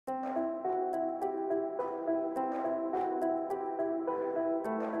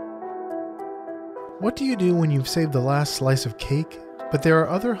What do you do when you've saved the last slice of cake, but there are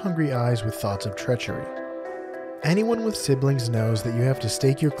other hungry eyes with thoughts of treachery? Anyone with siblings knows that you have to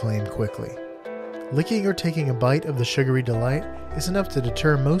stake your claim quickly. Licking or taking a bite of the sugary delight is enough to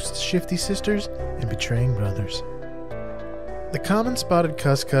deter most shifty sisters and betraying brothers. The common spotted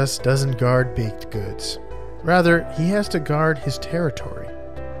Cuscus doesn't guard baked goods. Rather, he has to guard his territory.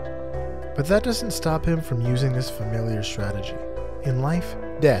 But that doesn't stop him from using this familiar strategy in life,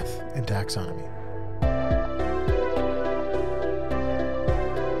 death, and taxonomy.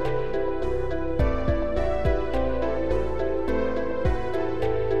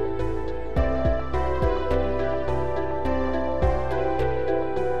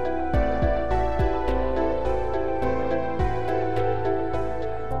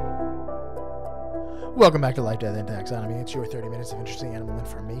 Welcome back to Life, Death, and Taxonomy. It's your 30 minutes of interesting animal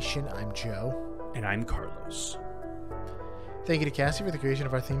information. I'm Joe. And I'm Carlos. Thank you to Cassie for the creation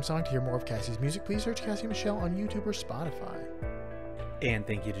of our theme song. To hear more of Cassie's music, please search Cassie Michelle on YouTube or Spotify. And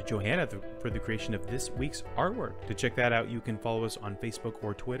thank you to Johanna for the creation of this week's artwork. To check that out, you can follow us on Facebook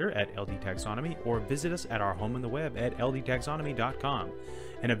or Twitter at LD Taxonomy, or visit us at our home on the web at ldtaxonomy.com.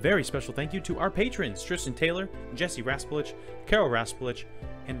 And a very special thank you to our patrons, Tristan Taylor, Jesse Raspolich, Carol Raspolich,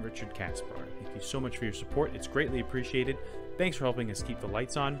 and Richard Kaspar. Thank you so much for your support. It's greatly appreciated. Thanks for helping us keep the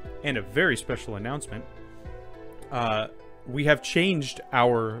lights on. And a very special announcement. We have changed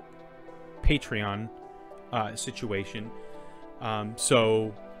our Patreon situation.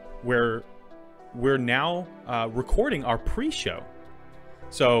 So we're now recording our pre-show.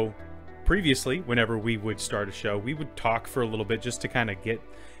 So previously, whenever we would start a show, we would talk for a little bit just to kind of get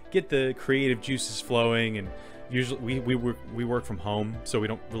the creative juices flowing, and usually we work from home, so we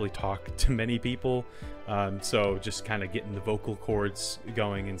don't really talk to many people. So just kind of getting the vocal cords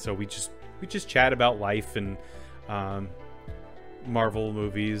going, and so we just chat about life and Marvel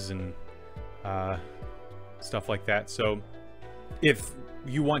movies and stuff like that. So if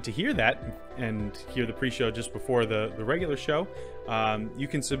you want to hear that and hear the pre-show just before the regular show, you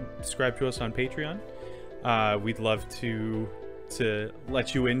can subscribe to us on Patreon. We'd love to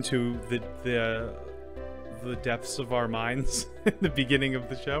let you into the depths of our minds at the beginning of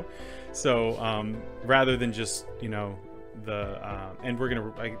the show. So rather than just, and we're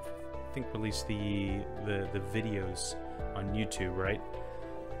gonna, I think, release the videos on YouTube, right?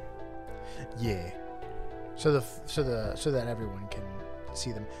 Yeah. So that everyone can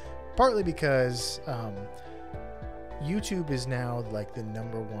see them. Partly because YouTube is now like the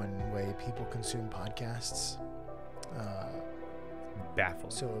 #1 way people consume podcasts.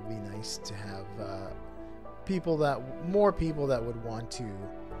 Baffling. So it would be nice to have more people that would want to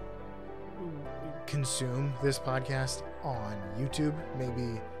consume this podcast on YouTube.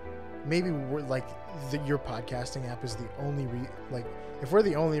 Maybe we're like your podcasting app is the only if we're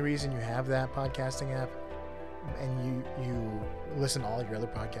the only reason you have that podcasting app, and you listen to all your other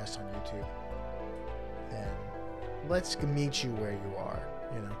podcasts on YouTube, then let's meet you where you are,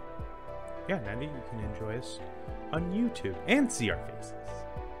 Yeah, now that you can enjoy us on YouTube and see our faces.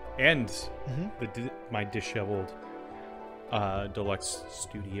 And my disheveled deluxe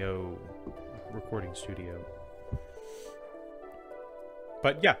studio recording studio.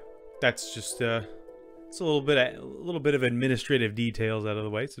 But yeah, that's just it's a little bit of administrative details out of the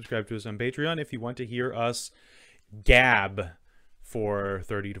way. Subscribe to us on Patreon if you want to hear us gab for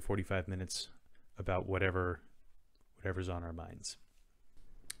 30 to 45 minutes about whatever's on our minds.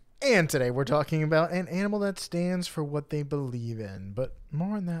 And today we're talking about an animal that stands for what they believe in, but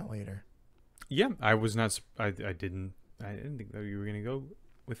more on that later. Yeah, I was not. I didn't think that you were going to go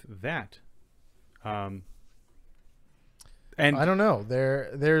with that. And I don't know.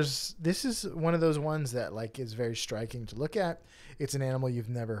 This is one of those ones that like is very striking to look at. It's an animal you've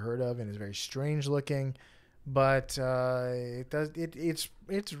never heard of and is very strange looking, but it's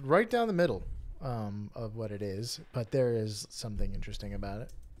right down the middle of what it is. But there is something interesting about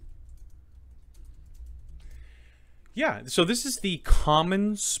it. Yeah, so this is the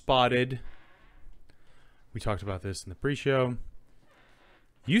common spotted. We talked about this in the pre-show.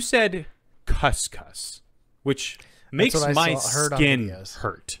 You said Cuscus, which makes my skin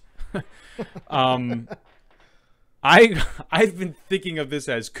hurt. I've been thinking of this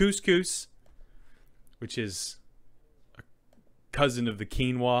as Cuscus, which is a cousin of the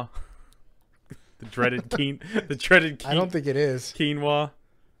quinoa, the dreaded quinoa. I don't think it is quinoa.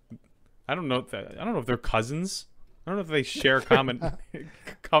 I don't know if they're cousins. I don't know if they share common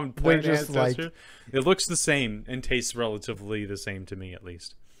plant ancestor. It looks the same and tastes relatively the same to me, at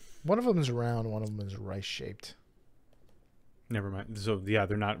least. One of them is round, one of them is rice shaped. Never mind. So yeah,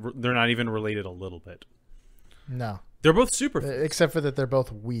 they're not even related a little bit. No. They're both superfoods. Except for that they're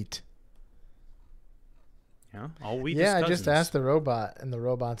both wheat. Yeah, all we Yeah, I just just asked the robot, and the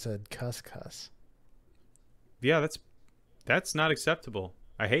robot said Cuscus. Yeah, that's not acceptable.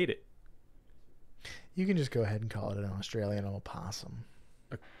 I hate it. You can just go ahead and call it an Australian opossum.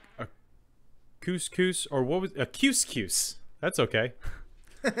 A Cuscus, or what was a Cuscus? That's okay.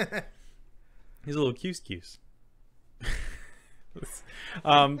 He's a little Cuscus.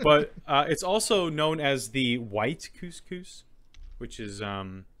 But it's also known as the white Cuscus, which is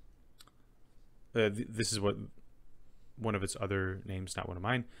this is what one of its other names, not one of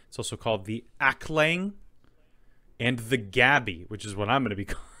mine. It's also called the Acklang and the Gabby, which is what I'm going to be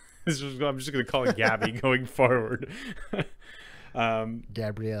calling. I'm just going to call it Gabby going forward.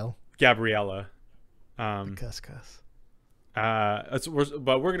 Gabrielle. Gabriella. Cuscus. But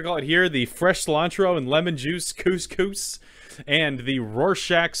we're going to call it here the fresh cilantro and lemon juice couscous and the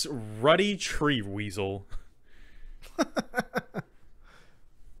Rorschach's ruddy tree weasel.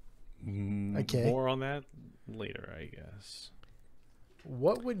 Okay. More on that later, I guess.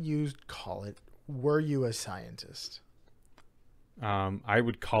 What would you call it? Were you a scientist? I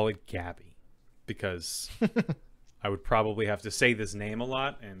would call it Gabby because I would probably have to say this name a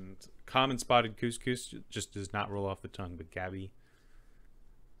lot, and common spotted couscous just does not roll off the tongue. But Gabby,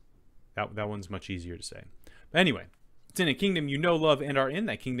 that one's much easier to say. But anyway, it's in a kingdom you know, love, and are in.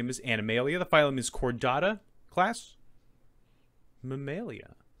 That kingdom is Animalia. The phylum is Chordata. Class,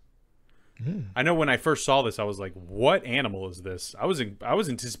 Mammalia. I know when I first saw this, I was like, "What animal is this?" I was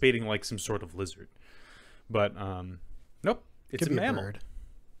anticipating like some sort of lizard, but nope, it's a mammal. Bird.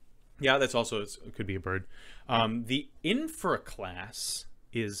 Yeah, that's also it could be a bird. The infraclass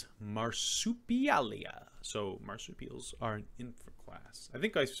is Marsupialia. So marsupials are an infraclass. I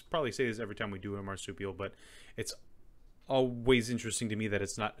think I probably say this every time we do a marsupial, but it's always interesting to me that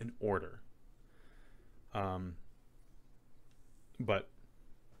it's not an order. But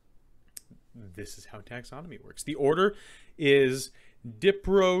this is how taxonomy works. The order is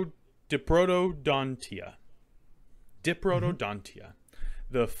Diprotodontia. Diprotodontia.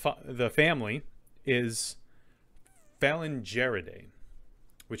 The family is Phalangeridae,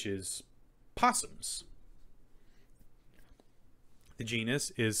 which is possums. The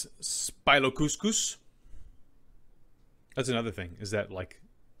genus is Spilocuscus. That's another thing, is that like,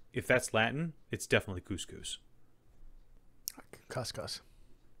 if that's Latin, it's definitely couscous. Cuscus.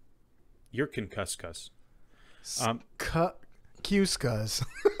 You're Cuscus. Cuscus.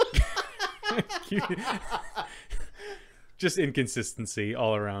 Just inconsistency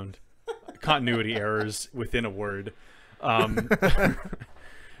all around. Continuity errors within a word. The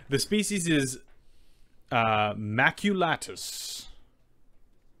species is Maculatus.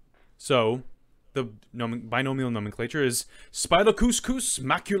 So the binomial nomenclature is Spilocuscus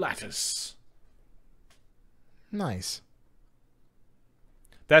maculatus. Nice.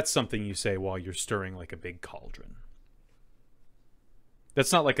 That's something you say while you're stirring like a big cauldron.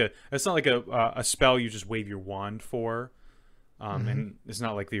 That's not like a spell you just wave your wand for. And it's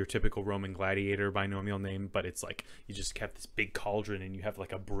not like your typical Roman gladiator binomial name, but it's like you just kept this big cauldron and you have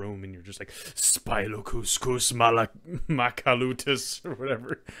like a broom and you're just like Spilocuscus macalutus or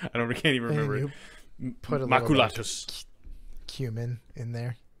whatever. I can't even remember it. Put a maculatus cumin in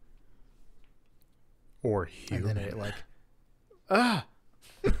there, or human. and then it like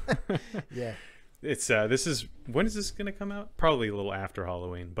yeah. It's this is, when is this gonna come out? Probably a little after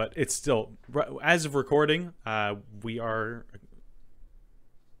Halloween, but it's still, as of recording, we are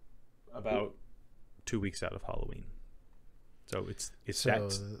about 2 weeks out of Halloween, so it's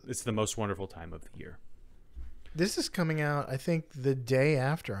the most wonderful time of the year. This is coming out, I think, the day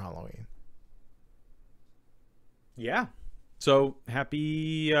after Halloween. Yeah, so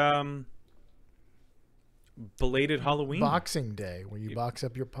happy belated Halloween. Boxing Day, where you box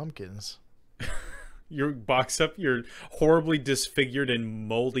up your pumpkins. You box up your horribly disfigured and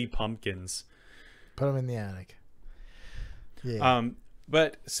moldy pumpkins. Put them in the attic. Yeah.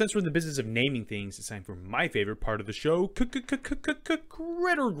 But since we're in the business of naming things, it's time for my favorite part of the show, critter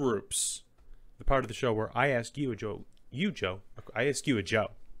groups. The part of the show where I ask you a Joe. I ask you a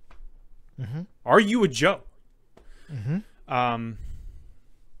Joe. Are you a Joe? I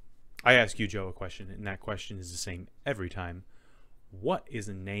ask you, Joe, a question, and that question is the same every time. What is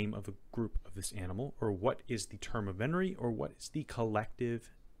the name of a group of this animal, or what is the term of venery, or what is the collective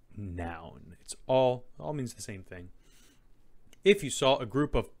noun? It's all means the same thing. If you saw a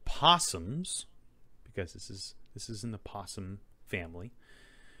group of possums, because this is in the possum family,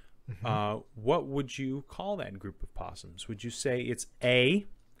 what would you call that group of possums? Would you say it's A,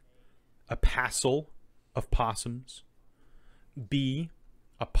 a passel of possums, B,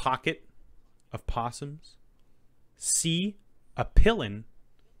 a pocket of possums, C, a pillin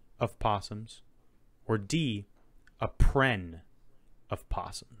of possums, Or D, a pren of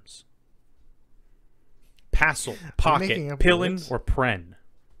possums? Passel, pocket, pillin, or pren?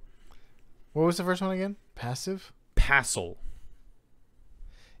 What was the first one again? Passive? Passel.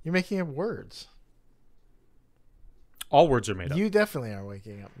 You're making up words. All words are made up. You definitely are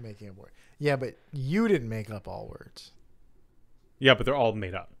making up words. Yeah, but you didn't make up all words. Yeah, but they're all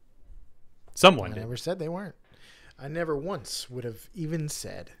made up. Someone I did. never said they weren't. I never once would have even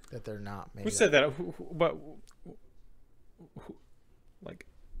said that they're not made up. Who said that? Like,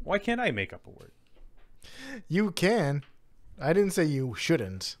 why can't I make up a word? You can. I didn't say you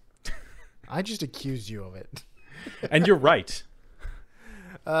shouldn't. I just accused you of it. And you're right.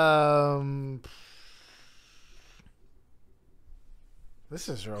 This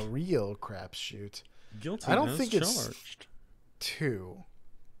is a real crapshoot. Guilty. I don't think charged. It's 2.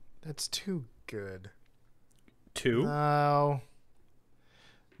 That's too good. 2? No.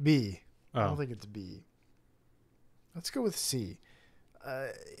 B. Oh. I don't think it's B. Let's go with C.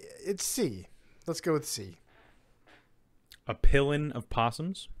 It's C. Let's go with C. A pillin of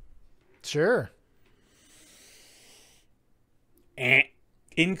possums? Sure.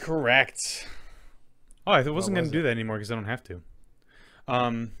 Incorrect. Oh, I wasn't going to do that anymore because I don't have to.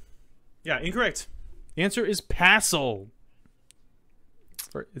 Yeah, incorrect. The answer is passel.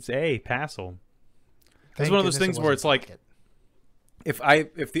 It's A, passel. It's one of those things where it's like,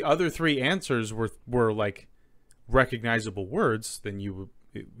 if the other 3 answers were like recognizable words, then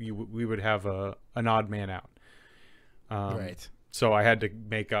we would have an odd man out. Right. So I had to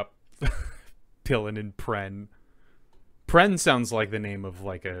make up Pillin and Pren. Pren sounds like the name of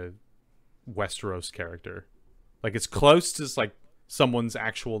like a Westeros character. Like it's close to like someone's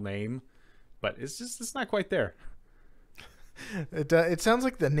actual name, but it's not quite there. It sounds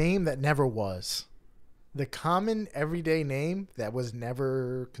like the name that never was. The common everyday name that was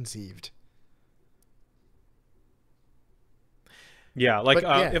never conceived. Yeah, like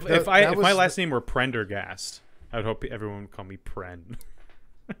if my last name were Prendergast, I would hope everyone would call me Pren.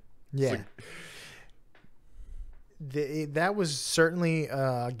 Yeah. That was certainly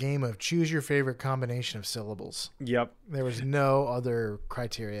a game of choose your favorite combination of syllables. Yep. There was no other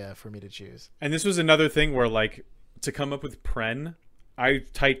criteria for me to choose. And this was another thing where, like, to come up with Pren, I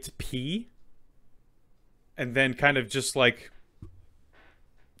typed P and then kind of just, like,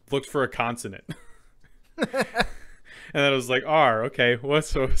 looked for a consonant. And then I was like, R. Okay,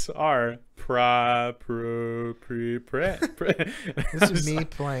 what's R? This is me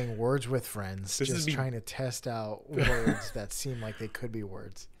playing Words with Friends, just trying to test out words that seem like they could be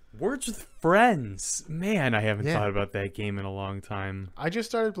words. Words with Friends. Man, I haven't thought about that game in a long time. I just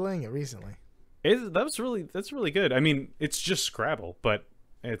started playing it recently. That's really good. I mean, it's just Scrabble, but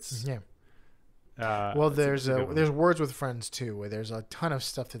it's well, there's Words with Friends too, where there's a ton of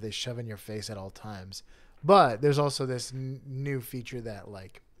stuff that they shove in your face at all times. But there's also this new feature that,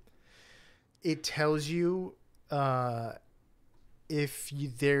 like, it tells you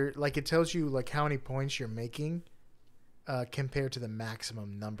it tells you like how many points you're making compared to the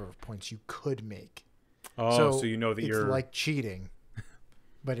maximum number of points you could make. Oh, so you know that it's like cheating,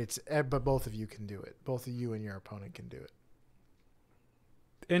 but both of you can do it. Both of you and your opponent can do it.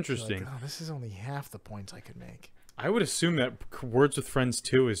 Interesting. Like, oh, this is only half the points I could make. I would assume that Words with Friends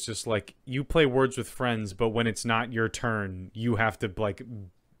 2 is just like you play Words with Friends, but when it's not your turn, you have to like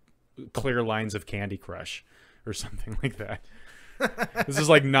clear lines of Candy Crush or something like that. This is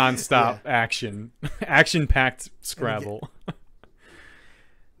like nonstop action-packed Scrabble.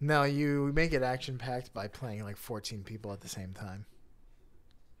 No, you make it action-packed by playing like 14 people at the same time.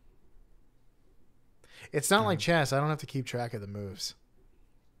 It's not like chess. I don't have to keep track of the moves.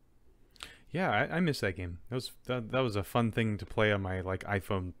 Yeah, I miss that game. That was a fun thing to play on my like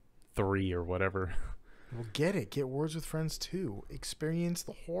iPhone 3 or whatever. Well, get Words with Friends 2. Experience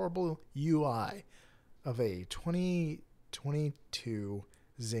the horrible UI of a 2022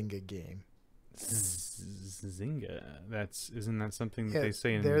 Zynga game. Zynga. Isn't that something that they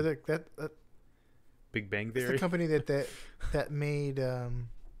say in Big Bang Theory? It's the company that made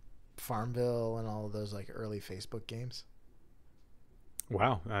Farmville and all of those like early Facebook games.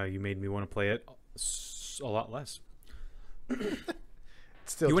 Wow, you made me want to play it a lot less.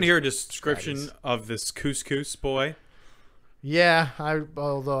 You want to hear a description of this Cuscus boy? Yeah,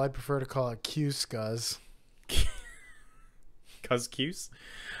 although I prefer to call it Cuscus. Cuscus?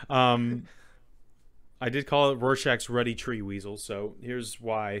 I did call it Rorschach's Ruddy Tree Weasel, so here's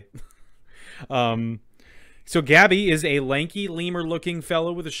why. So Gabby is a lanky, lemur-looking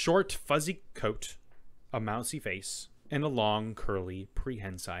fellow with a short, fuzzy coat, a mousy face, and a long, curly,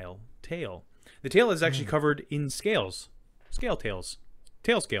 prehensile tail. The tail is actually covered in scales. Scale tails.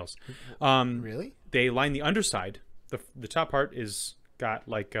 tail scales. Really? They line the underside. The top part is got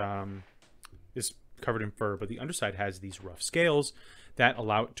like is covered in fur, but the underside has these rough scales that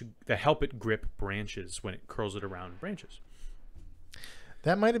help it grip branches when it curls it around branches.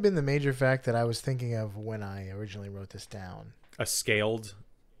 That might have been the major fact that I was thinking of when I originally wrote this down. A scaled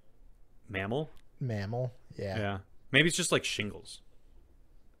mammal? Mammal, yeah. Yeah. Maybe it's just like shingles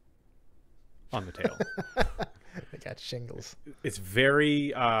on the tail. They got shingles. It's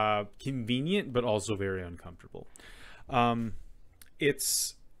very convenient, but also very uncomfortable.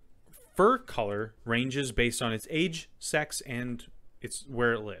 Its fur color ranges based on its age, sex, and its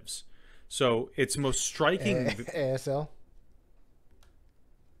where it lives. So its most striking ASL.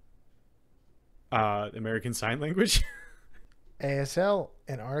 American Sign Language. ASL,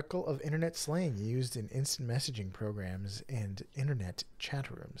 an article of internet slang used in instant messaging programs and internet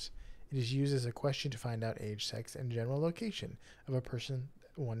chat rooms. It is used as a question to find out age, sex, and general location of a person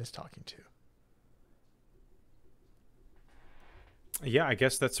one is talking to. Yeah, I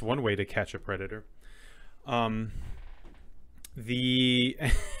guess that's one way to catch a predator.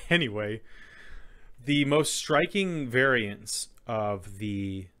 Anyway, the most striking variants of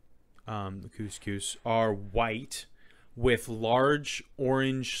the Cuscus are white with large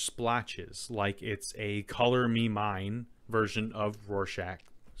orange splotches, like it's a color me mine version of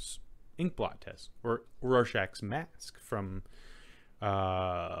Rorschach's ink blot test, or Rorschach's mask from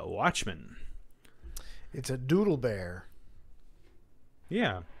Watchmen. It's a doodle bear.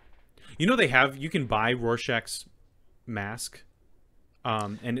 Yeah. You can buy Rorschach's mask,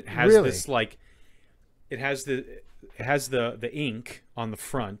 and it has this like, it has the ink on the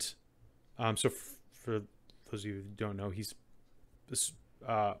front. So for those of you who don't know, he's this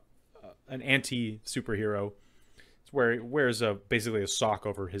an anti-superhero. It's where he wears basically a sock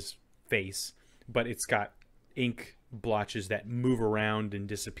over his face, but it's got ink blotches that move around and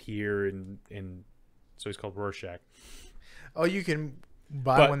disappear, and so he's called Rorschach. Oh, you can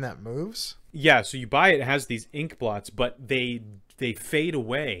buy one that moves? Yeah, so you buy it. It has these ink blots, but they fade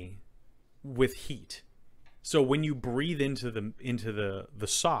away with heat. So when you breathe into the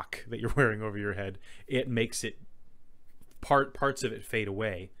sock that you're wearing over your head, it makes it parts of it fade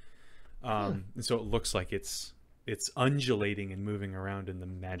away, and so it looks like it's undulating and moving around in the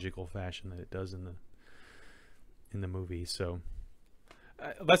magical fashion that it does in the movie. So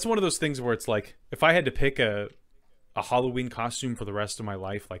that's one of those things where it's like, if I had to pick a Halloween costume for the rest of my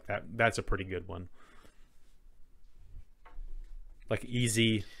life, like that's a pretty good one. Like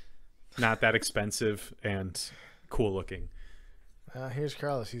easy, not that expensive, and cool looking. Here's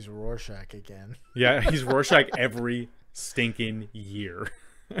Carlos. He's Rorschach again. Yeah, he's Rorschach every stinking year.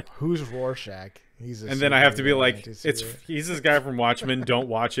 Who's Rorschach? And then I have to be like, he's this guy from Watchmen. Don't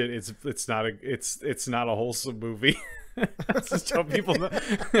watch it. It's not a wholesome movie. Just tell people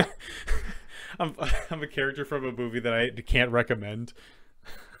that I'm a character from a movie that I can't recommend.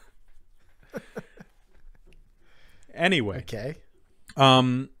 Anyway, okay.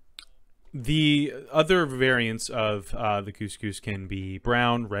 The other variants of the Cuscus can be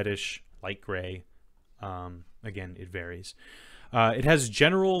brown, reddish, light gray. Again, it varies. It has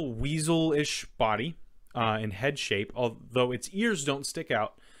general weasel-ish body and head shape, although its ears don't stick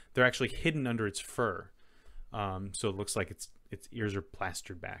out. They're actually hidden under its fur. So it looks like its ears are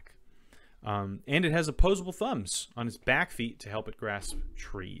plastered back. And it has opposable thumbs on its back feet to help it grasp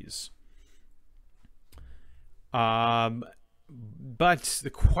trees. But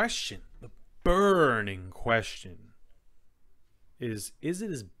the burning question is it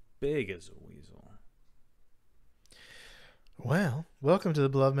as big as a weasel? Well, welcome to the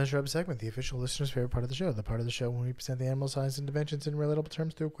Beloved Measure Up segment, the official listener's favorite part of the show. The part of the show when we present the animal size and dimensions in relatable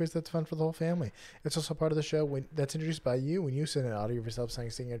terms through a quiz that's fun for the whole family. It's also part of the show that's introduced by you when you send an audio of yourself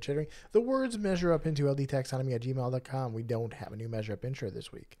saying, singing, or chittering. The words measure up into ldtaxonomy@gmail.com. We don't have a new measure up intro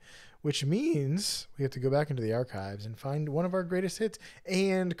this week, which means we have to go back into the archives and find one of our greatest hits.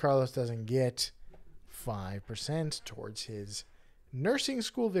 And Carlos doesn't get 5% towards his nursing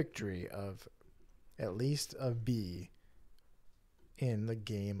school victory of at least a B in the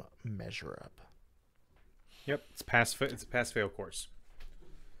game Measure Up. Yep, it's a pass-fail course.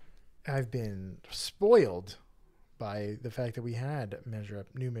 I've been spoiled by the fact that we had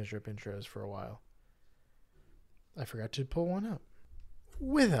new Measure Up intros for a while. I forgot to pull one up.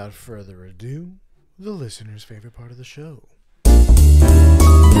 Without further ado, the listener's favorite part of the show.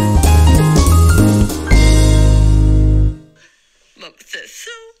 Mama says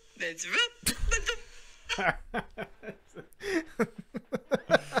so, Measure Up.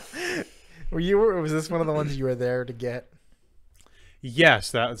 Was this one of the ones you were there to get?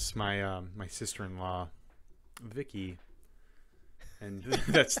 Yes, that was my my sister-in-law, Vicky. and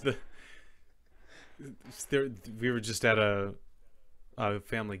that's the. We were just at a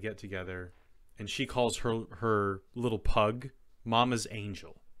family get together, and she calls her little pug Mama's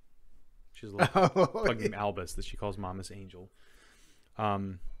Angel. She's a little pug named Albus that she calls Mama's Angel.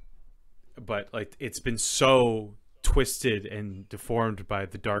 But like it's been so twisted and deformed by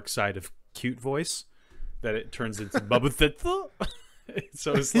the dark side of cute voice that it turns into Bubba Thitha.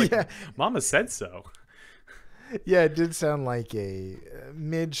 So it's like Mama said so. Yeah, it did sound like a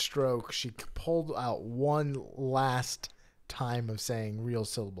mid-stroke. She pulled out one last time of saying real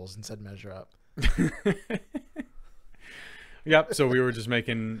syllables and said measure up. Yep. So we were just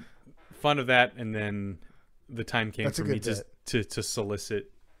making fun of that, and then the time came for me to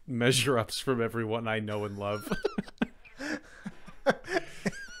solicit measure ups from everyone I know and love.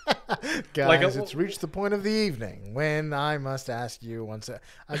 Guys, it's reached the point of the evening when I must ask you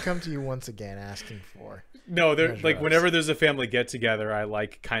I come to you once again asking for. No, there like whenever there's a family get together, I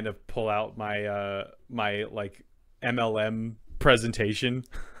like kind of pull out my my like MLM presentation.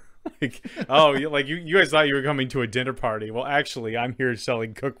 Like, oh, like you guys thought you were coming to a dinner party. Well, actually, I'm here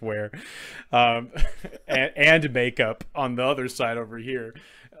selling cookware, and makeup on the other side over here.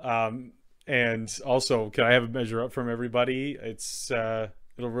 And also, can I have a measure up from everybody? It's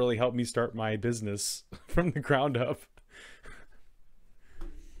it'll really help me start my business from the ground up.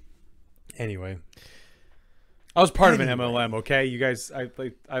 Anyway, I was part of an MLM. Okay, you guys,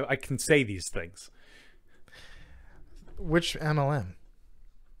 I can say these things. Which MLM?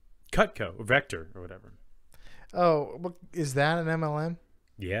 Cutco, Vector, or whatever. Oh, is that an MLM?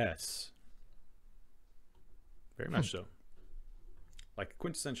 Yes. Very much so. Like,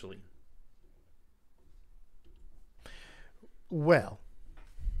 quintessentially. Well,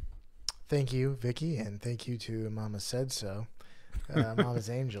 thank you, Vicky, and thank you to Mama Said So, Mama's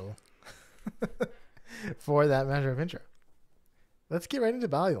Angel, for that measure of intro. Let's get right into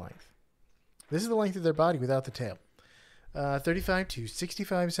body length. This is the length of their body without the tail. 35 to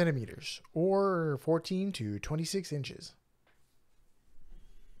 65 centimeters, or 14 to 26 inches.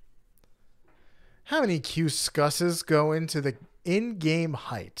 How many Cuscusses go into the in-game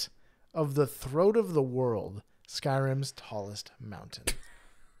height of the throat of the world, Skyrim's tallest mountain?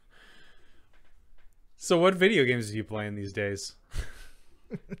 So what video games are you playing these days?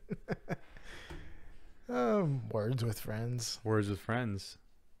 Words with Friends. Words with Friends,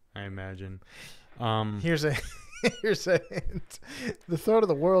 I imagine. Here's a hint. The throat of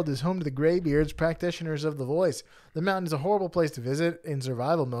the world is home to the graybeards, practitioners of the voice. The mountain is a horrible place to visit in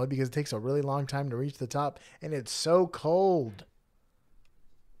survival mode because it takes a really long time to reach the top, and it's so cold.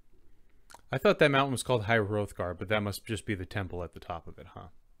 I thought that mountain was called High Hrothgar, but that must just be the temple at the top of it, huh?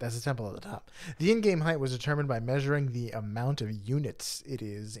 That's the temple at the top. The in-game height was determined by measuring the amount of units it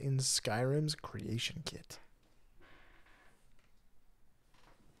is in Skyrim's creation kit.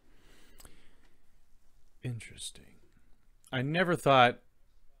 Interesting. I never thought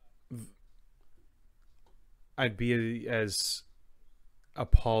I'd be as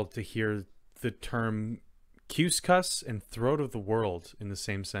appalled to hear the term Cuscus and throat of the world in the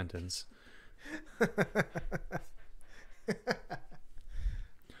same sentence.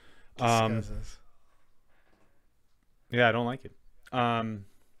 Yeah, I don't like it. I don't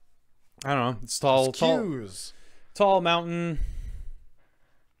know. It's tall mountain.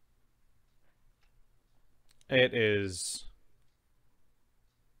 It's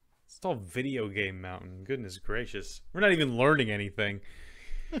all video game mountain. Goodness gracious. We're not even learning anything.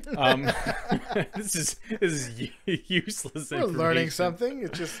 This is useless information. We're learning something.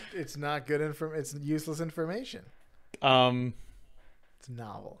 It's not good it's useless information. It's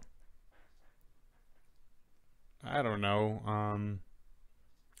novel. I don't know.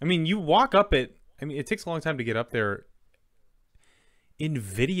 I mean, you walk up it. I mean, it takes a long time to get up there in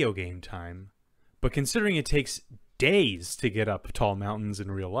video game time. But considering it takes days to get up tall mountains in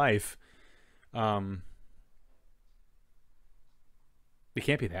real life, it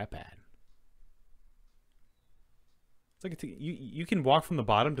can't be that bad. It's like you can walk from the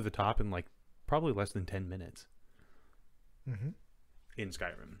bottom to the top in like probably less than 10 minutes. Mm-hmm. In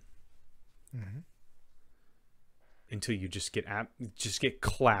Skyrim. Mm-hmm. Until you just get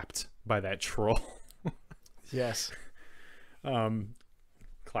clapped by that troll. Yes.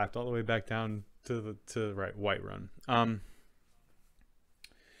 Clapped all the way back down to Whiterun.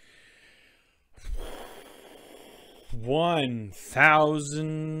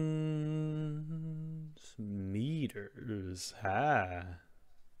 1,000 meters high.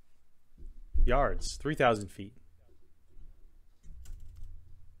 Yards, 3,000 feet.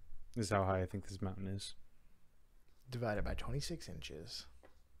 This is how high I think this mountain is. Divided by 26 inches.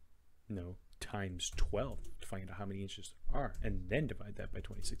 No, times 12 to find out how many inches there are, and then divide that by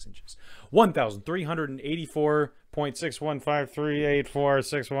 26 inches.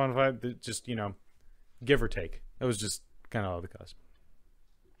 1,384.615384615. Just, give or take. That was just kind of all the cusp.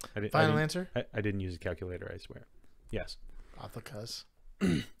 Final answer? I didn't use a calculator, I swear. Yes. Off the cusp.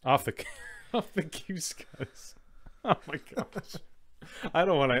 off the Cuscus. Oh my gosh. I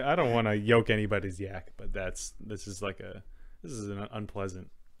don't want to yoke anybody's yak, but this is an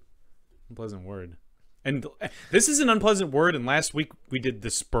unpleasant word. And this is an unpleasant word, and last week we did the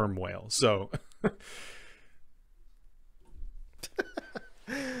sperm whale. So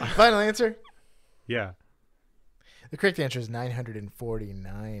final answer? Yeah. The correct answer is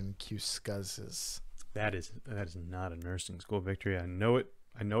 949 Cuscuses. That is not a nursing school victory. I know it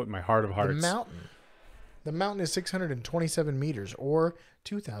in my heart of hearts. The mountain is 627 meters, or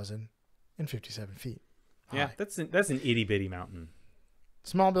 2,057 feet high. Yeah, that's an itty bitty mountain.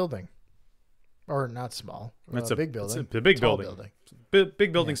 Small building, or not small. That's a big building. It's a big Tall building.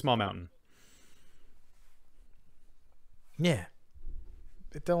 Big building, yeah. Small mountain. Yeah.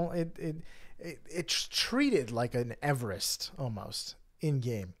 It's treated like an Everest almost in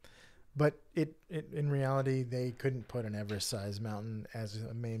game. But in reality, they couldn't put an Everest-sized mountain as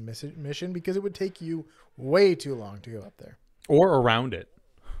a main mission because it would take you way too long to go up there. Or around it.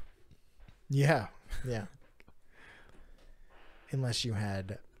 Yeah. Unless you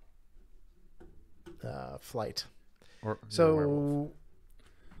had flight. So,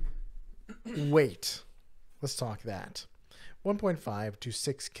 weight. Let's talk that. 1.5 to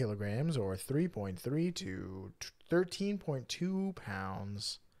 6 kilograms, or 3.3 to 13.2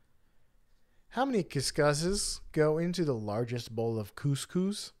 pounds. How many Cuscuses go into the largest bowl of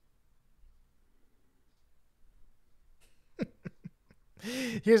couscous?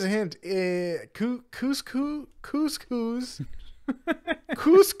 Here's a hint. Couscous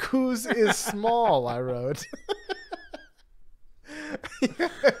is small, I wrote.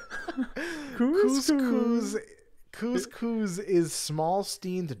 Couscous is small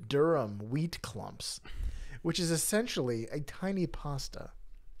steamed durum wheat clumps, which is essentially a tiny pasta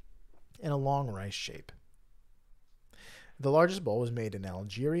in a long rice shape. The largest bowl was made in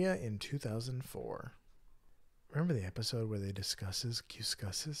Algeria in 2004. Remember the episode where they discusses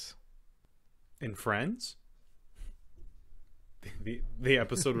Cuscuses? In Friends? The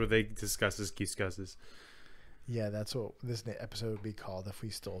episode where they discusses Cuscuses. Yeah, that's what this episode would be called if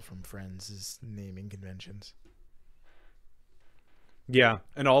we stole from Friends' naming conventions. Yeah,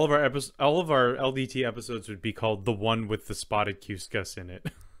 and all of our LDT episodes would be called "The One with the Spotted Cuscus in It."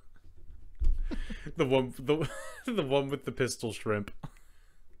 the one with the pistol shrimp.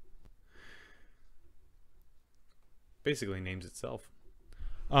 Basically names itself.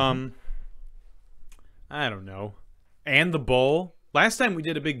 I don't know. And the bowl. Last time we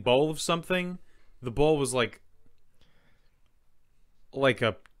did a big bowl of something, the bowl was like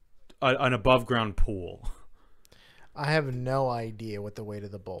an above ground pool. I have no idea what the weight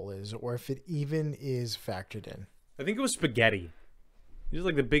of the bowl is, or if it even is factored in. I think it was spaghetti. It was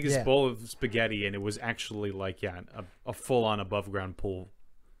like the biggest bowl of spaghetti, and it was actually like a full on above ground pool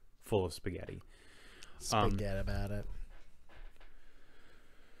full of spaghetti. Spaghetti about it.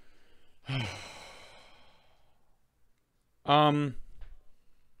 1,000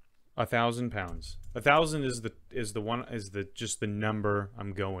 pounds. 1,000 is just the number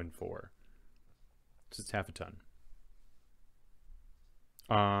I'm going for. So it's half a ton.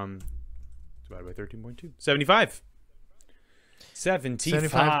 Divided by 13.2. 75.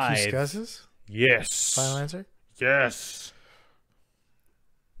 75 Cuscuses? Yes. Final answer? Yes.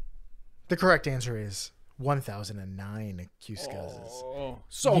 The correct answer is 1,009 Cuscuses. Oh,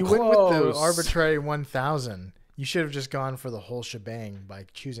 so you close. went with the arbitrary 1,000. You should have just gone for the whole shebang by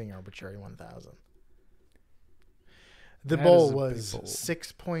choosing arbitrary 1,000. The bowl was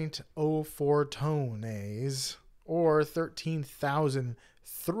 6.04 tonnes, or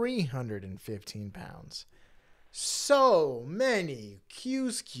 13,315 pounds. So many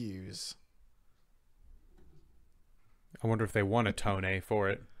Cuscus. I wonder if they won a Tone for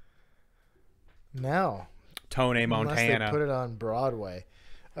it. No. Tone Montana. Unless they put it on Broadway.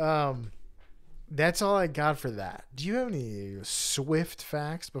 That's all I got for that. Do you have any swift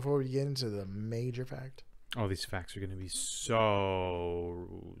facts before we get into the major fact? Oh, these facts are going to be so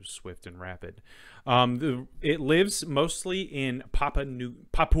swift and rapid. It lives mostly in Papua New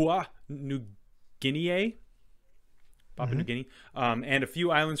Guinea. New Guinea, and a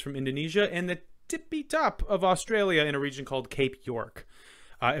few islands from Indonesia, and the tippy top of Australia in a region called Cape York.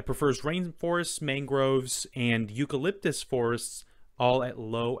 It prefers rainforests, mangroves, and eucalyptus forests, all at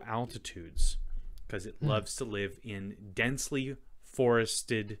low altitudes, because it loves to live in densely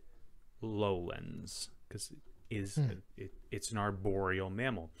forested lowlands because it's an arboreal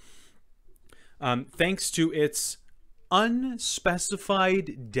mammal. Thanks to its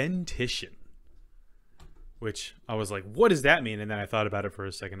unspecified dentition, which I was like, what does that mean? And then I thought about it for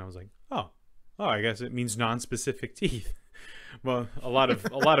a second. I was like, oh, I guess it means non-specific teeth. Well, a lot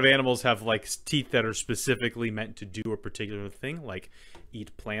of animals have like teeth that are specifically meant to do a particular thing, like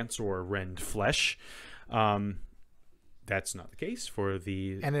eat plants or rend flesh. That's not the case for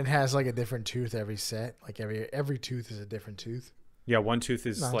the. And it has like a different tooth every set. Like every tooth is a different tooth. Yeah, one tooth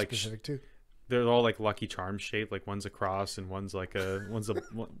is like specific tooth. They're all like Lucky Charm shaped. Like one's a cross and one's like one's a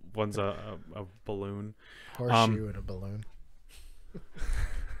balloon. Horseshoe and a balloon.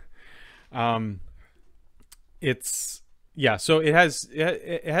 So it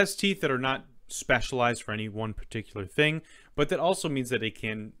has teeth that are not specialized for any one particular thing, but that also means that it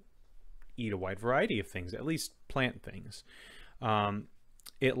can eat a wide variety of things, at least plant things.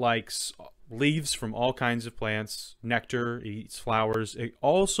 It likes leaves from all kinds of plants, nectar, it eats flowers. It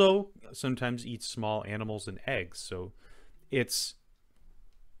also sometimes eats small animals and eggs. So it's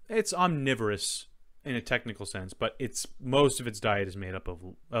omnivorous in a technical sense, but most of its diet is made up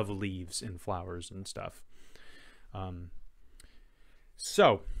of leaves and flowers and stuff.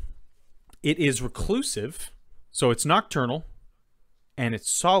 So it is reclusive, so it's nocturnal and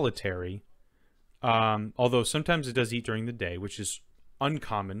it's solitary. Although sometimes it does eat during the day, which is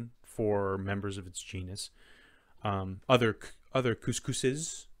uncommon for members of its genus. Other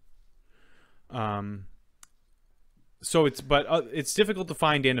Cuscuses. So it's difficult to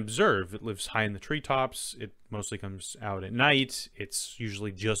find and observe. It lives high in the treetops. It mostly comes out at night. It's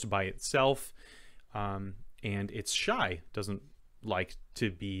usually just by itself, and it's shy. Doesn't like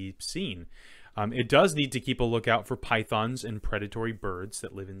to be seen. It does need to keep a lookout for pythons and predatory birds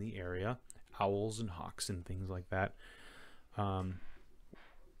that live in the area, owls and hawks and things like that.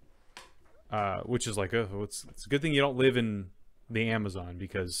 Which is like, it's a good thing you don't live in the Amazon,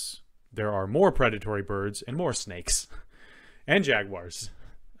 because there are more predatory birds and more snakes and jaguars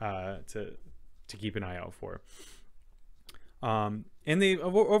to keep an eye out for. And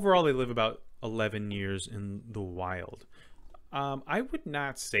overall they live about 11 years in the wild. I would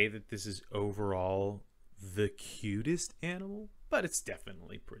not say that this is overall the cutest animal, but it's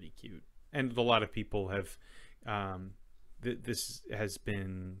definitely pretty cute. And a lot of people have this has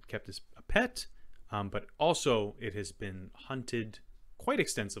been kept as a pet, but also it has been hunted quite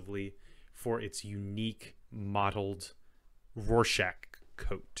extensively for its unique mottled Rorschach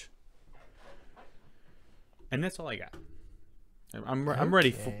coat. And that's all I got. I'm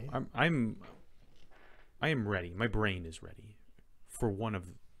ready for I am ready. My brain is ready for one of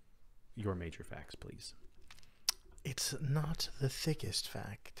your major facts, please. It's not the thickest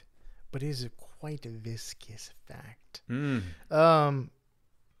fact, but it is quite a viscous fact. That's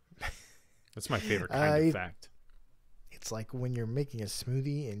my favorite kind of fact. It's like when you're making a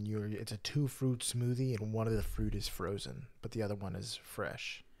smoothie and it's a 2-fruit smoothie and one of the fruit is frozen, but the other one is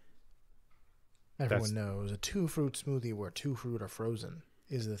fresh. Everyone knows a 2-fruit smoothie where 2 fruit are frozen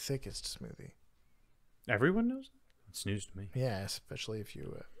is the thickest smoothie. Everyone knows? It's news to me. Yeah, especially if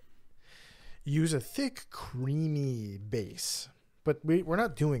you use a thick, creamy base. But we're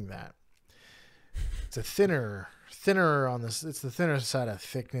not doing that. It's a thinner on this. It's the thinner side of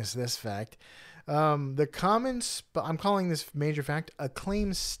thickness. This fact, the common. I'm calling this major fact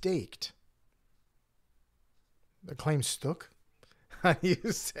acclaim staked. Acclaim stuck. How do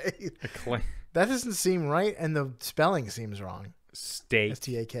you say? Acclaim. That doesn't seem right, and the spelling seems wrong. Stake.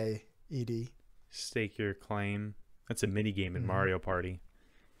 STAKED. Stake your claim. That's a mini game in Mario Party.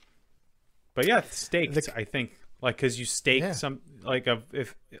 But yeah, staked. I think because you stake some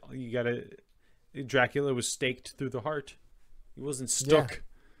if you gotta. Dracula was staked through the heart. He wasn't stuck. Yeah.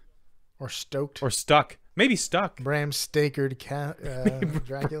 Or stoked. Or stuck. Maybe stuck. Bram Stakered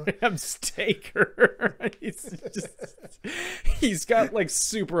Dracula. Bram Staker. He's got like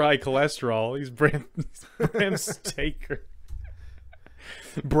super high cholesterol. He's Bram Staker.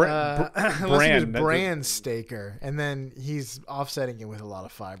 Bran Staker, and then he's offsetting it with a lot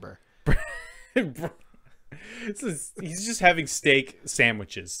of fiber. He's just having steak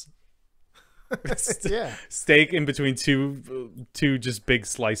sandwiches. Yeah, steak in between two just big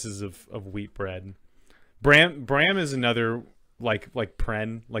slices of wheat bread. Bram is another like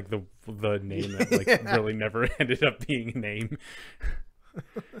Pren, like the name that like really never ended up being a name.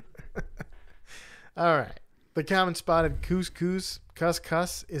 All right. The common spotted Cuscus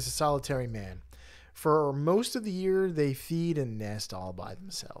is a solitary man. For most of the year, they feed and nest all by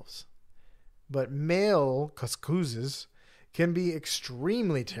themselves. But male Cuscuses can be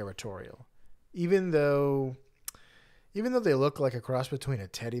extremely territorial, even though Even though they look like a cross between a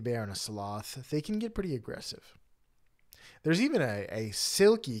teddy bear and a sloth, they can get pretty aggressive. There's even a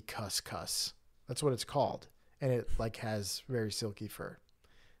silky Cuscus. That's what it's called. And it like has very silky fur,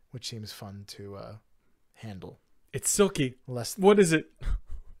 which seems fun to handle. It's silky. Less. What is it?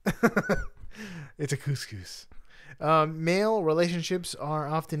 It's a Cuscus. Male relationships are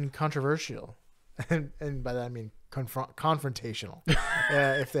often controversial. And by that I mean confrontational.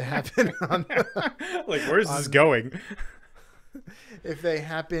 If they happen on Like, where's this going? If they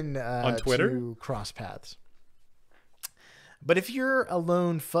happen on Twitter to cross paths. But if you're a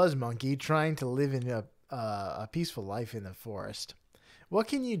lone fuzz monkey trying to live in a peaceful life in the forest, what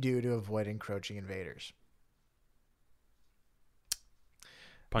can you do to avoid encroaching invaders?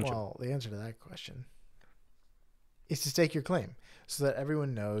 Punch him. Well, the answer to that question is to stake your claim so that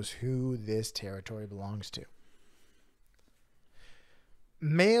everyone knows who this territory belongs to.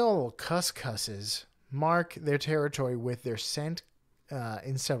 Male cuscuses mark their territory with their scent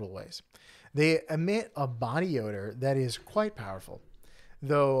in several ways. They emit a body odor that is quite powerful.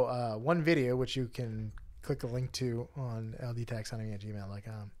 Though one video, which you can click a link to on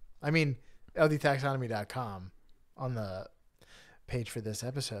ldtaxonomy@gmail.com. I mean, ldtaxonomy.com on the page for this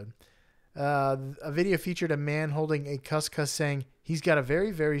episode. A video featured a man holding a cuscus saying he's got a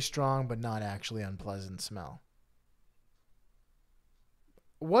very, very strong but not actually unpleasant smell.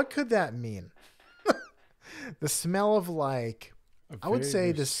 What could that mean? The smell of like... I would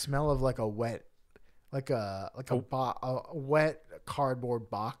say the smell of like a wet, a wet cardboard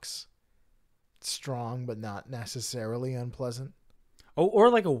box. Strong, but not necessarily unpleasant. Oh, or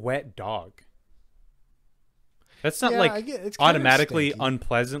like a wet dog. That's not it's automatically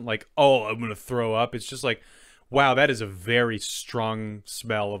unpleasant. Like, oh, I'm going to throw up. It's just like, wow, that is a very strong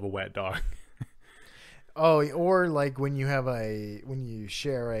smell of a wet dog. Oh, or like when you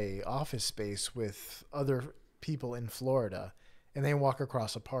share a office space with other people in Florida. And they walk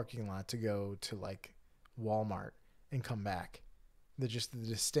across a parking lot to go to like Walmart and come back. They're just the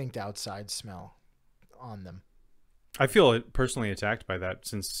distinct outside smell on them. I feel personally attacked by that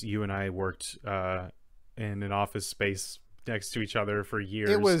since you and I worked in an office space next to each other for years.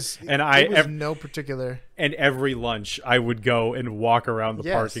 It was no particular. And every lunch I would go and walk around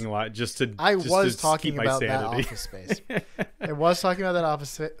the parking lot just to. I was talking keep my about sanity. that office space. I was talking about that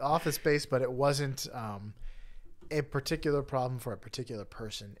office space, but it wasn't. A particular problem for a particular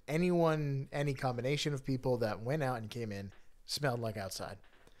person. Any combination of people that went out and came in smelled like outside.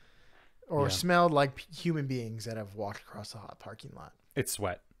 Or smelled like human beings that have walked across a hot parking lot. It's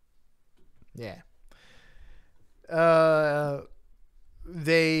sweat. Yeah.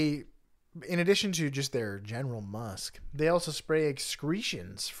 They, in addition to just their general musk, they also spray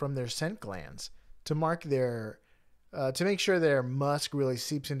excretions from their scent glands to mark their... to make sure their musk really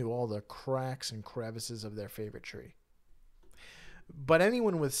seeps into all the cracks and crevices of their favorite tree. But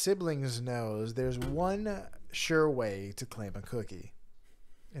anyone with siblings knows there's one sure way to claim a cookie.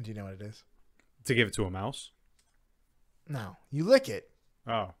 And do you know what it is? To give it to a mouse? No. You lick it.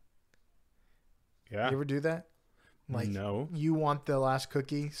 Oh. Yeah. You ever do that? Like, no. You want the last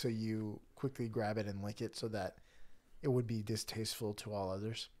cookie, so you quickly grab it and lick it so that it would be distasteful to all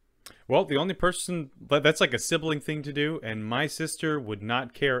others. Well, the only person that's like a sibling thing to do, and my sister would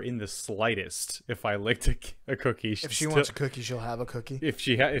not care in the slightest if I licked a cookie. If she wants a cookie, she'll have a cookie. If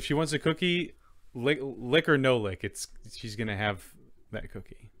she wants a cookie, lick or no lick, she's gonna have that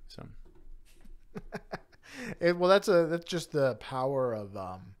cookie. So, well, that's just the power of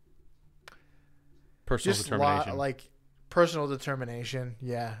personal determination. Like personal determination,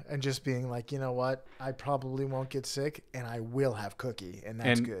 yeah, and just being like, you know what, I probably won't get sick, and I will have cookie, and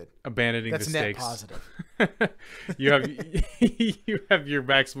that's good. Abandoning that's the net stakes. Positive. you have your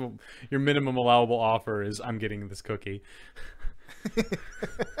minimum allowable offer is I'm getting this cookie.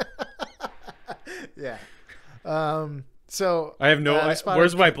 Yeah. So I have no.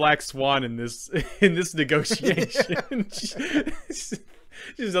 Where's my black swan in this negotiation? She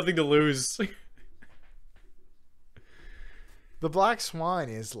has nothing to lose. The black swan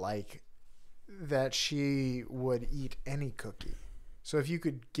is like that she would eat any cookie. So if you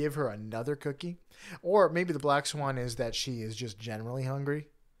could give her another cookie, or maybe the black swan is that she is just generally hungry,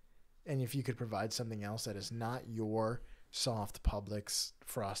 and if you could provide something else that is not your soft Publix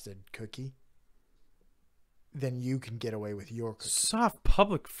frosted cookie, then you can get away with your cookie. Soft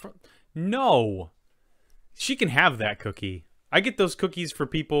No. She can have that cookie. I get those cookies for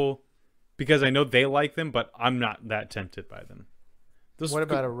people because I know they like them, but I'm not that tempted by them. What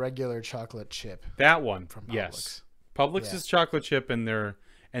about a regular chocolate chip? That one from Publix? Yes. Publix is chocolate chip and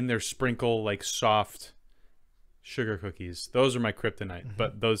their sprinkle like soft sugar cookies. Those are my kryptonite. Mm-hmm.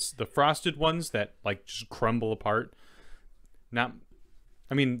 But the frosted ones that like just crumble apart, Not,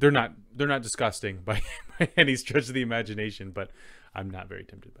 I mean, they're not disgusting by, by any stretch of the imagination, but I'm not very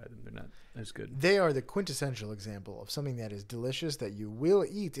tempted by them. They're not as good. They are the quintessential example of something that is delicious that you will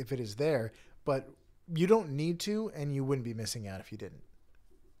eat if it is there, but you don't need to, and you wouldn't be missing out if you didn't.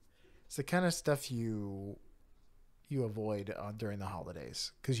 It's the kind of stuff you avoid during the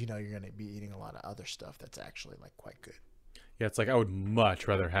holidays because you know you're going to be eating a lot of other stuff that's actually like quite good. Yeah, it's like I would much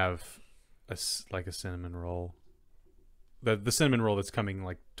rather have a cinnamon roll, the cinnamon roll that's coming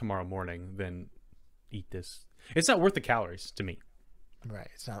like tomorrow morning, than eat this. It's not worth the calories to me. Right,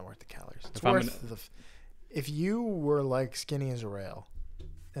 it's not worth the calories. It's If I'm worth if you were like skinny as a rail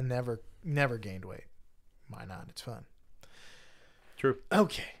and never gained weight, why not? It's fun. True.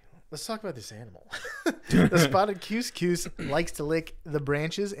 Okay, let's talk about this animal. The spotted cuscus likes to lick the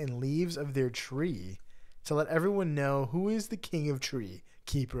branches and leaves of their tree to let everyone know who is the king of tree,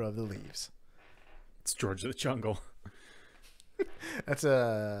 keeper of the leaves. It's George of the Jungle. That's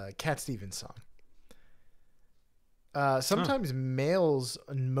a Cat Stevens song. Sometimes males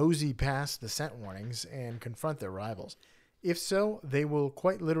mosey past the scent warnings and confront their rivals. If so, they will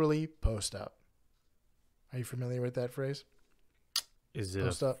quite literally post up. Are you familiar with that phrase? Is it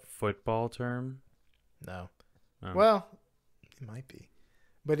Post a up? football term? No. Oh. Well, it might be.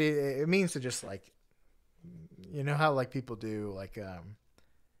 But it means to just like, you know how like people do like,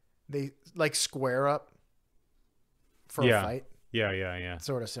 they like square up for a fight? Yeah.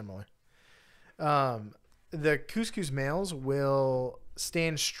 Sort of similar. The cuscus males will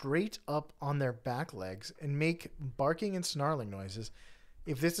stand straight up on their back legs and make barking and snarling noises.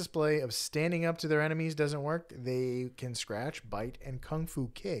 If this display of standing up to their enemies doesn't work, they can scratch, bite, and kung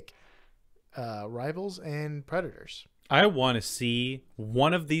fu kick rivals and predators. I want to see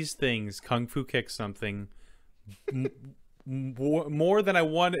one of these things kung fu kick something more than have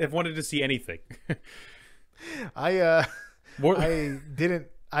wanted to see anything. I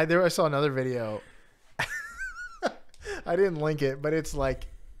saw another video. I didn't link it, but it's like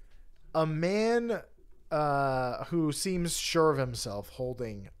a man who seems sure of himself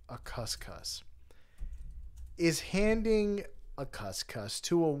holding a cuscus is handing a cuscus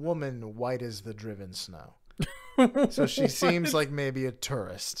to a woman white as the driven snow. So she seems like maybe a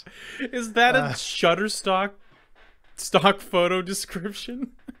tourist. Is that a Shutterstock stock photo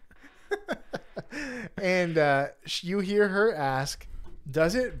description? And you hear her ask,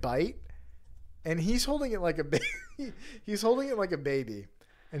 "Does it bite?" And he's holding it like a baby. He's holding it like a baby.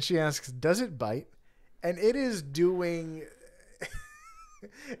 And she asks, "Does it bite?" And it is doing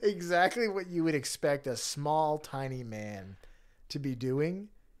exactly what you would expect a small, tiny man to be doing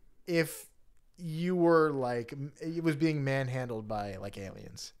if you were like, it was being manhandled by like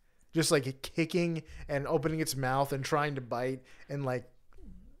aliens. Just like kicking and opening its mouth and trying to bite and like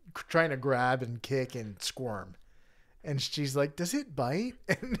trying to grab and kick and squirm. And she's like, "Does it bite?"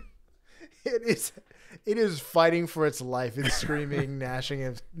 And it is fighting for its life. It's screaming, gnashing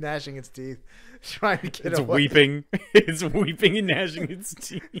its teeth, trying to get away. Weeping. It's weeping and gnashing its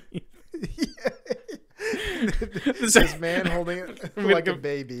teeth. This man holding it like a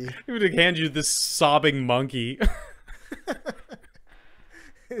baby. He would hand you this sobbing monkey.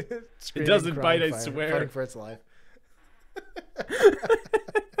 It doesn't bite, I swear. Fighting for its life.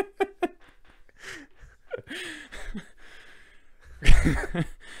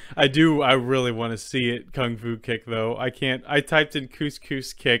 I really want to see it kung fu kick though. I can't. I typed in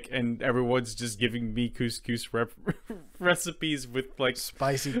couscous kick and everyone's just giving me couscous recipes with like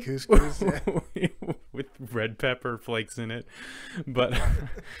spicy couscous with red pepper flakes in it. But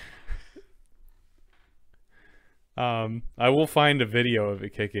I will find a video of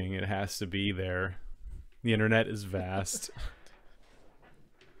it kicking. It has to be there. The internet is vast.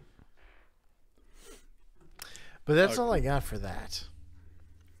 But that's all I got for that.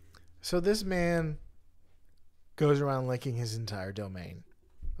 So this man goes around licking his entire domain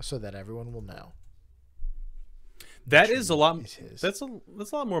so that everyone will know. That is a lot. That's a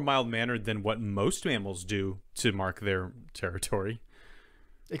lot more mild-mannered than what most mammals do to mark their territory.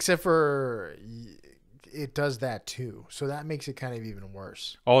 Except for it does that too. So that makes it kind of even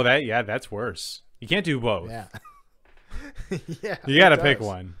worse. Oh, that's worse. You can't do both. Yeah. Yeah. You got to pick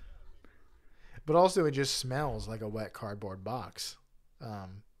one. But also it just smells like a wet cardboard box.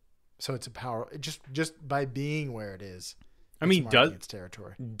 So it's a power just by being where it is. I mean, its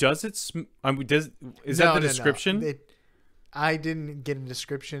territory. Does it is that the description? No. I didn't get a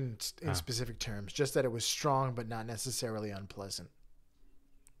description in specific terms, just that it was strong but not necessarily unpleasant.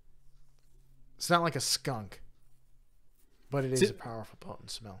 It's not like a skunk, but it is a powerful, potent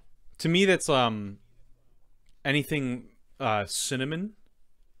smell. To me, that's anything cinnamon.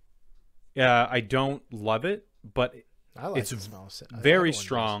 I don't love it, but I like it's the smell. very Everyone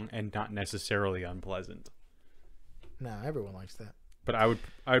strong and not necessarily unpleasant. does. No, everyone likes that. But I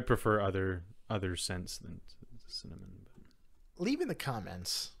would prefer other scents than cinnamon. Leave in the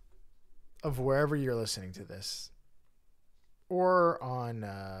comments of wherever you're listening to this, or on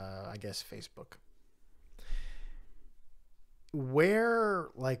I guess Facebook, where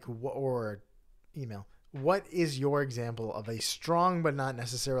or email. What is your example of a strong but not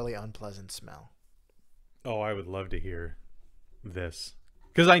necessarily unpleasant smell? Oh, I would love to hear this,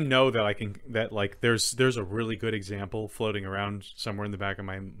 because I know that there's a really good example floating around somewhere in the back of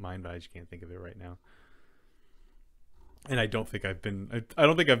my mind, but I just can't think of it right now. And I don't think I've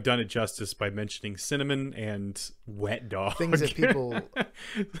done it justice by mentioning cinnamon and wet dog. Things that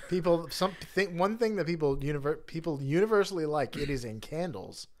one thing that people universally like, it is in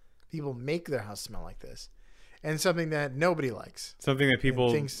candles. People make their house smell like this. And something that nobody likes. Something that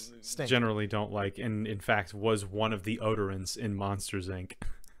people stink. generally don't like, and in fact was one of the odorants in Monsters, Inc.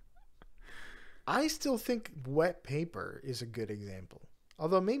 I still think wet paper is a good example.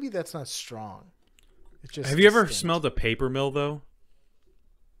 Although maybe that's not strong. It's just Have you ever distinct. smelled a paper mill, though?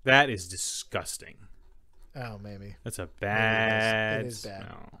 That is disgusting. Oh, maybe. That's a bad It is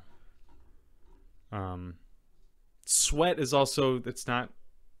bad. smell. Sweat is also, it's not...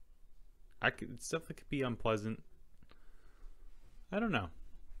 It definitely could be unpleasant. I don't know.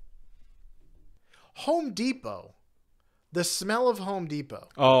 Home Depot. The smell of Home Depot.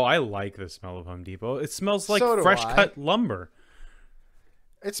 Oh, I like the smell of Home Depot. It smells like So do fresh I. cut lumber.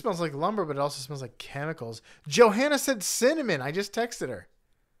 It smells like lumber, but it also smells like chemicals. Johanna said cinnamon. I just texted her.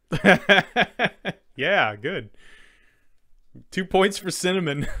 Yeah, good. 2 points for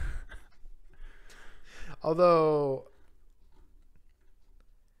cinnamon. Although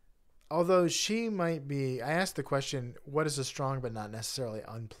she might be... I asked the question, what is a strong but not necessarily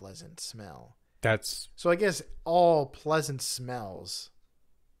unpleasant smell? So I guess all pleasant smells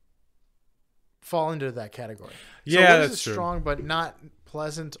fall into that category. So Yeah, what is that's a true. strong but not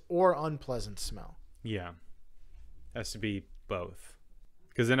pleasant or unpleasant smell? Yeah. Has to be both.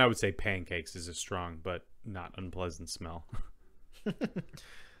 Because then I would say pancakes is a strong but not unpleasant smell.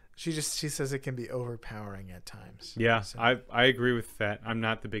 She says it can be overpowering at times. Yeah, So, I agree with that. I'm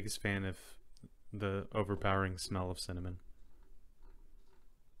not the biggest fan of the overpowering smell of cinnamon.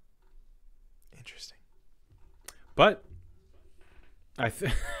 interesting. But I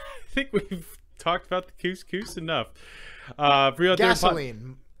think we've talked about the couscous enough. For you out there,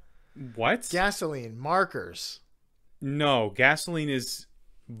 Gasoline. what? Gasoline. Markers. No, gasoline is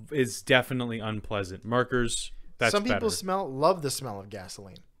definitely unpleasant. Markers, that's Some people better. love the smell of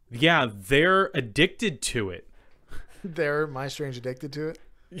gasoline. Yeah, they're addicted to it. They're my strange addicted to it.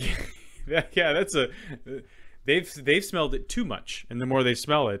 Yeah, that's they've smelled it too much, and the more they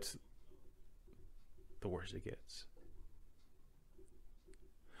smell it, the worse it gets.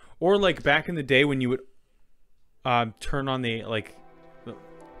 Or like back in the day when you would turn on the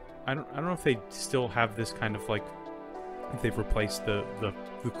I don't know if they still have this kind of like, if they've replaced the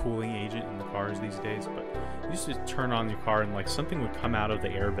cooling agent in the cars these days, but you used to turn on your car and like something would come out of the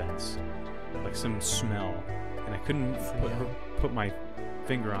air vents, like some smell, and I couldn't put my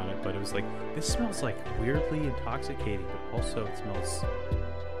finger on it, but it was like, this smells like weirdly intoxicating, but also it smells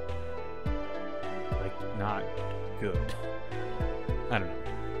like not good. I don't know.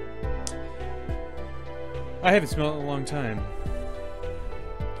 I haven't smelled it in a long time.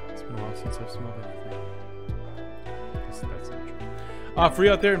 It's been a while since I've smelled anything. That's not true. For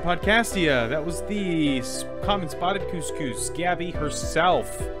you out there in Podcastia, that was the common spotted couscous, Gabby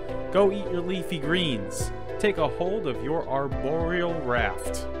herself. Go eat your leafy greens. Take a hold of your arboreal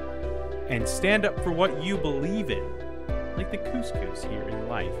raft. And stand up for what you believe in. Like the couscous here in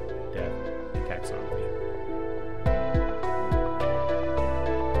life, death, and taxonomy.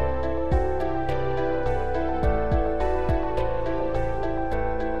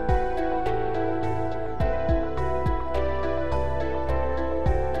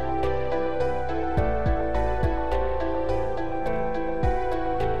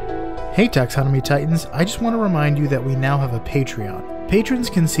 Hey Taxonomy Titans, I just want to remind you that we now have a Patreon. Patrons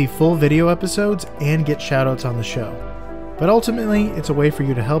can see full video episodes and get shoutouts on the show. But ultimately, it's a way for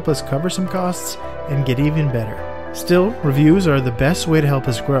you to help us cover some costs and get even better. Still, reviews are the best way to help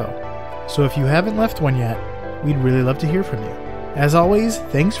us grow. So if you haven't left one yet, we'd really love to hear from you. As always,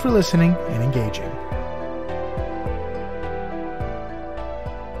 thanks for listening and engaging.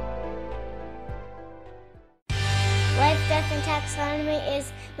 Life, Death, and Taxonomy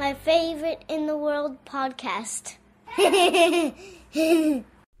is my favorite in the world podcast.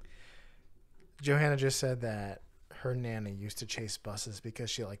 Johanna just said that her Nana used to chase buses because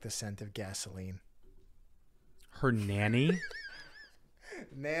she liked the scent of gasoline. Her nanny?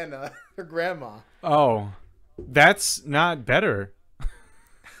 Nana, her grandma. Oh, that's not better.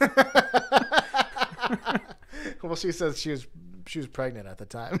 Well, she says she was pregnant at the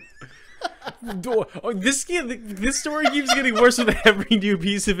time. Oh, this story keeps getting worse with every new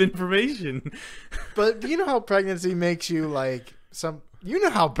piece of information. But you know how pregnancy makes you you know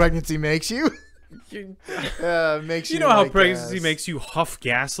how pregnancy makes you. Makes you know how pregnancy makes you huff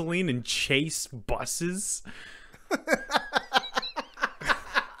gasoline and chase buses.